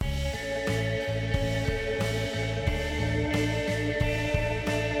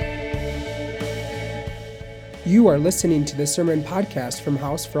You are listening to the Sermon Podcast from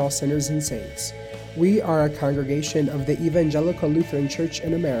House for All Sinners and Saints. We are a congregation of the Evangelical Lutheran Church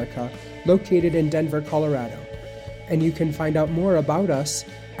in America, located in Denver, Colorado. And you can find out more about us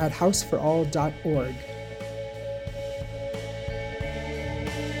at houseforall.org.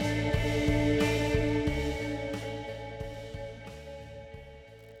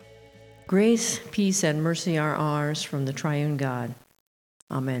 Grace, peace, and mercy are ours from the triune God.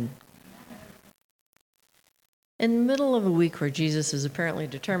 Amen. In the middle of a week where Jesus is apparently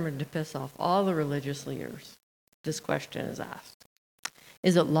determined to piss off all the religious leaders, this question is asked.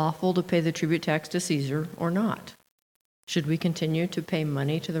 Is it lawful to pay the tribute tax to Caesar or not? Should we continue to pay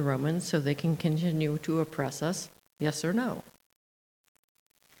money to the Romans so they can continue to oppress us? Yes or no?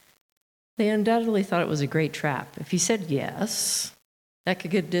 They undoubtedly thought it was a great trap. If he said yes, that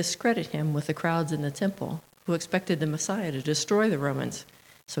could discredit him with the crowds in the temple who expected the Messiah to destroy the Romans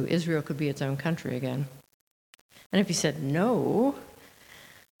so Israel could be its own country again. And if he said no,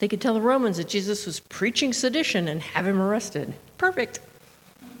 they could tell the Romans that Jesus was preaching sedition and have him arrested. Perfect.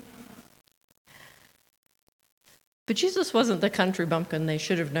 But Jesus wasn't the country bumpkin they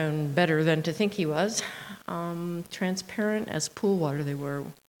should have known better than to think he was. Transparent as pool water they were,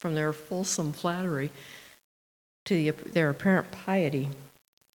 from their fulsome flattery to their apparent piety,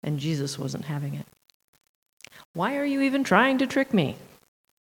 and Jesus wasn't having it. Why are you even trying to trick me?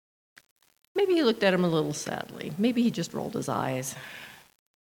 Maybe he looked at him a little sadly. Maybe he just rolled his eyes.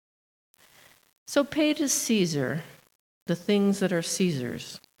 So pay to Caesar the things that are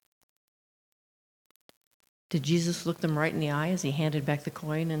Caesar's. Did Jesus look them right in the eye as he handed back the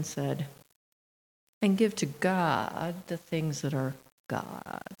coin and said, and give to God the things that are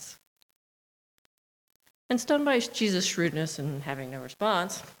God's? And stunned by Jesus' shrewdness and having no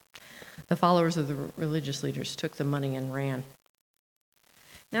response, the followers of the religious leaders took the money and ran.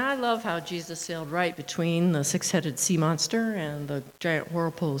 Now, I love how Jesus sailed right between the six-headed sea monster and the giant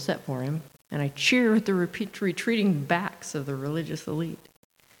whirlpool set for him, and I cheer at the retreating backs of the religious elite.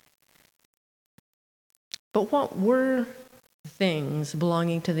 But what were things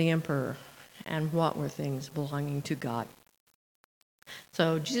belonging to the emperor, and what were things belonging to God?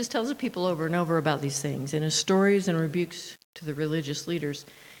 So Jesus tells the people over and over about these things. In his stories and rebukes to the religious leaders,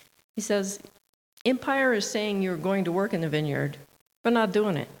 he says, empire is saying you're going to work in the vineyard, but not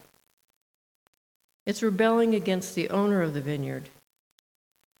doing it. It's rebelling against the owner of the vineyard,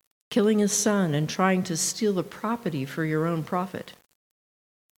 killing his son and trying to steal the property for your own profit.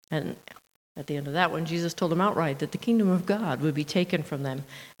 And at the end of that one, Jesus told them outright that the kingdom of God would be taken from them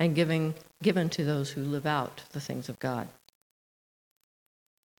and given to those who live out the things of God.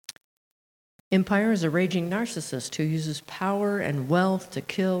 Empire is a raging narcissist who uses power and wealth to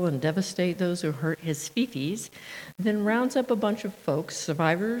kill and devastate those who hurt his fifis, then rounds up a bunch of folks,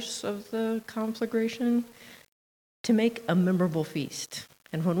 survivors of the conflagration, to make a memorable feast.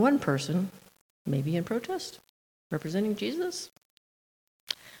 And when one person, maybe in protest, representing Jesus,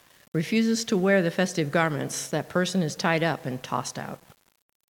 refuses to wear the festive garments, that person is tied up and tossed out.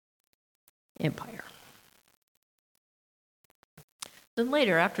 Empire. Then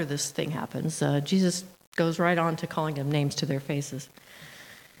later, after this thing happens, Jesus goes right on to calling them names to their faces,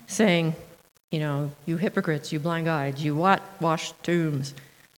 saying, you hypocrites, you blind-eyed, you whitewashed tombs,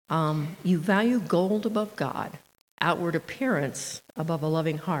 you value gold above God, outward appearance above a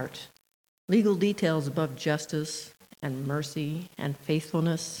loving heart, legal details above justice and mercy and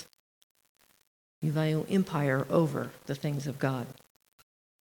faithfulness. You value empire over the things of God.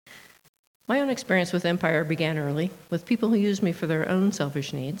 My own experience with empire began early, with people who used me for their own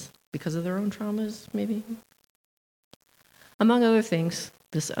selfish needs, because of their own traumas, maybe. Among other things,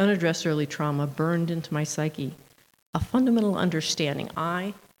 this unaddressed early trauma burned into my psyche a fundamental understanding.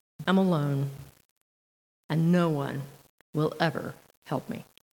 I am alone, and no one will ever help me.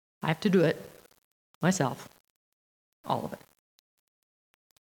 I have to do it myself, all of it.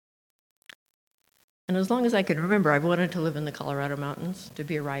 And as long as I could remember, I wanted to live in the Colorado mountains, to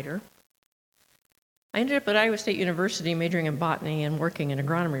be a writer. I ended up at Iowa State University majoring in botany and working in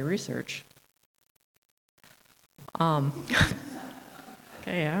agronomy research. How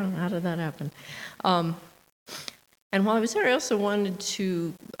did that happen? And while I was there, I also wanted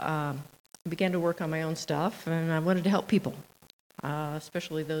to, began to work on my own stuff, and I wanted to help people,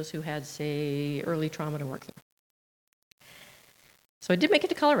 especially those who had, say, early trauma to work through. So I did make it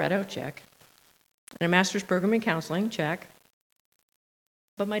to Colorado, check. And a master's program in counseling, check.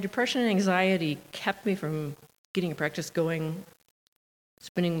 But my depression and anxiety kept me from getting a practice going,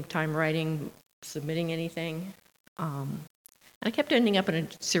 spending time writing, submitting anything. And I kept ending up in a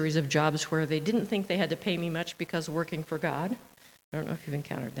series of jobs where they didn't think they had to pay me much because of working for God. I don't know if you've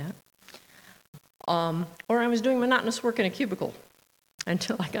encountered that. Or I was doing monotonous work in a cubicle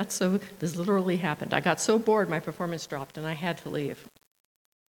until this literally happened. I got so bored, my performance dropped, and I had to leave.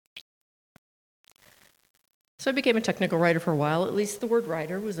 So I became a technical writer for a while. At least the word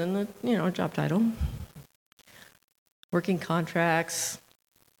writer was in the, job title. Working contracts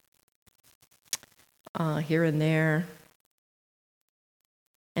here and there.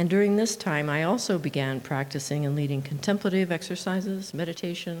 And during this time, I also began practicing and leading contemplative exercises,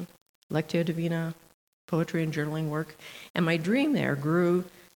 meditation, lectio divina, poetry and journaling work. And my dream there grew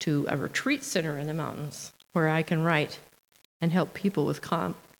to a retreat center in the mountains where I can write and help people with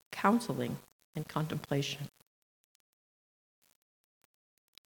counseling and contemplation.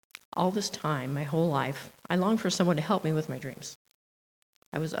 All this time, my whole life, I longed for someone to help me with my dreams.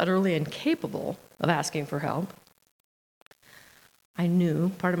 I was utterly incapable of asking for help. I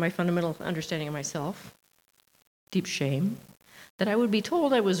knew, part of my fundamental understanding of myself, deep shame, that I would be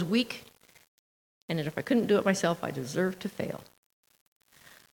told I was weak and that if I couldn't do it myself, I deserved to fail.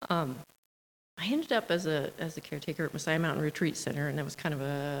 I ended up as a caretaker at Messiah Mountain Retreat Center, and that was kind of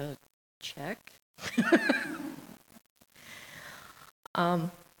a check.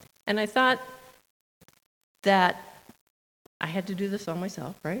 And I thought that I had to do this all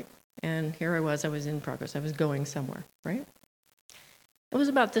myself, right? And here I was in progress. I was going somewhere, right? It was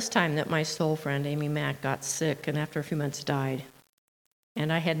about this time that my soul friend, Amy Mack, got sick and after a few months died.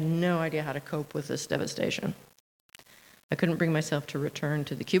 And I had no idea how to cope with this devastation. I couldn't bring myself to return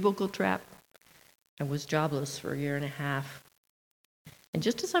to the cubicle trap. I was jobless for a year and a half. And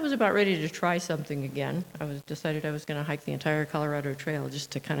just as I was about ready to try something again, decided I was going to hike the entire Colorado Trail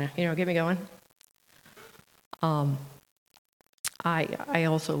just to kind of, get me going. I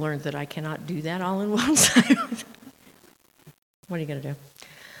also learned that I cannot do that all in one time. What are you going to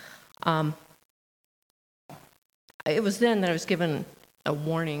do? It was then that I was given a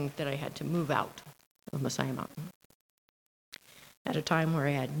warning that I had to move out of Messiah Mountain at a time where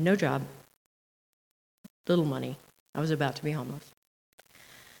I had no job, little money. I was about to be homeless.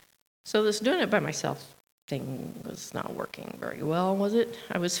 So this doing it by myself thing was not working very well, was it?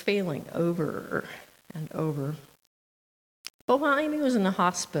 I was failing over and over. But while Amy was in the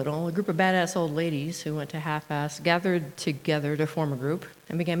hospital, a group of badass old ladies who went to half-ass gathered together to form a group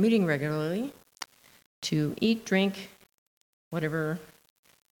and began meeting regularly to eat, drink, whatever,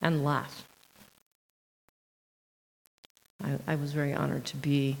 and laugh. I was very honored to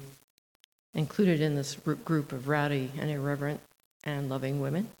be included in this group of rowdy and irreverent and loving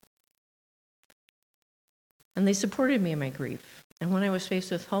women. And they supported me in my grief. And when I was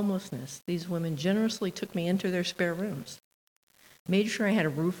faced with homelessness, these women generously took me into their spare rooms, made sure I had a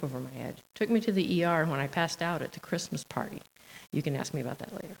roof over my head, took me to the ER when I passed out at the Christmas party. You can ask me about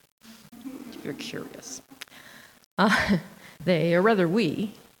that later, if you're curious. They, or rather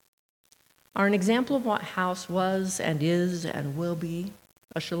we, are an example of what House was and is and will be,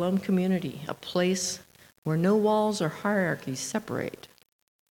 a shalom community, a place where no walls or hierarchies separate,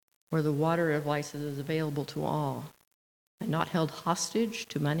 where the water of life is available to all, and not held hostage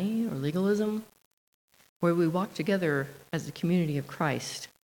to money or legalism, where we walk together as the community of Christ,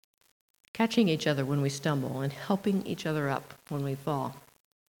 catching each other when we stumble and helping each other up when we fall.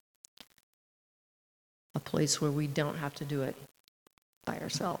 A place where we don't have to do it by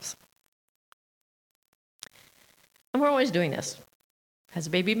ourselves. And we're always doing this. Has a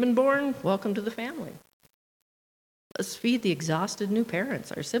baby been born? Welcome to the family. Let's feed the exhausted new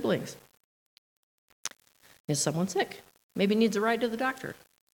parents, our siblings. Is someone sick? Maybe needs a ride to the doctor.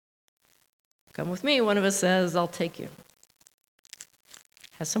 Come with me, one of us says, I'll take you.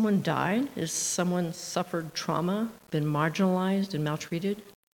 Has someone died? Has someone suffered trauma, been marginalized and maltreated?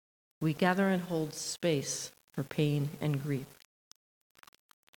 We gather and hold space for pain and grief.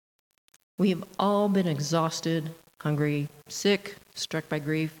 We have all been exhausted, hungry, sick, struck by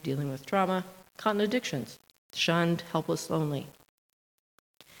grief, dealing with trauma, caught in addictions, shunned, helpless, lonely.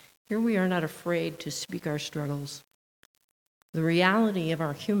 Here we are not afraid to speak our struggles, the reality of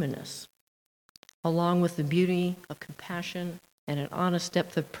our humanness, along with the beauty of compassion and an honest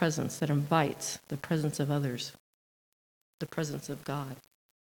depth of presence that invites the presence of others, the presence of God,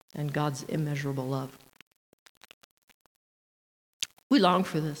 and God's immeasurable love. We long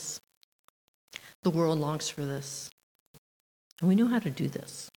for this. The world longs for this. And we know how to do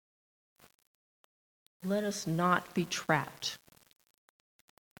this. Let us not be trapped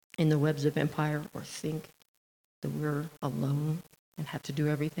in the webs of empire or think that we're alone and have to do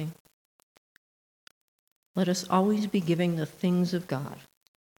everything. Let us always be giving the things of God,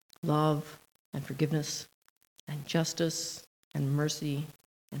 love and forgiveness and justice and mercy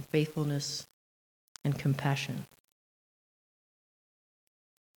and faithfulness and compassion.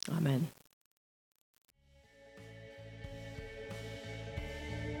 Amen.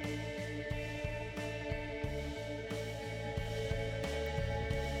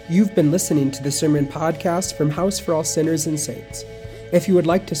 You've been listening to the Sermon Podcast from House for All Sinners and Saints. If you would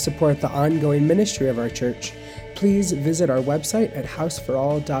like to support the ongoing ministry of our church, please visit our website at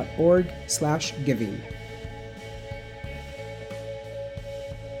houseforall.org/giving.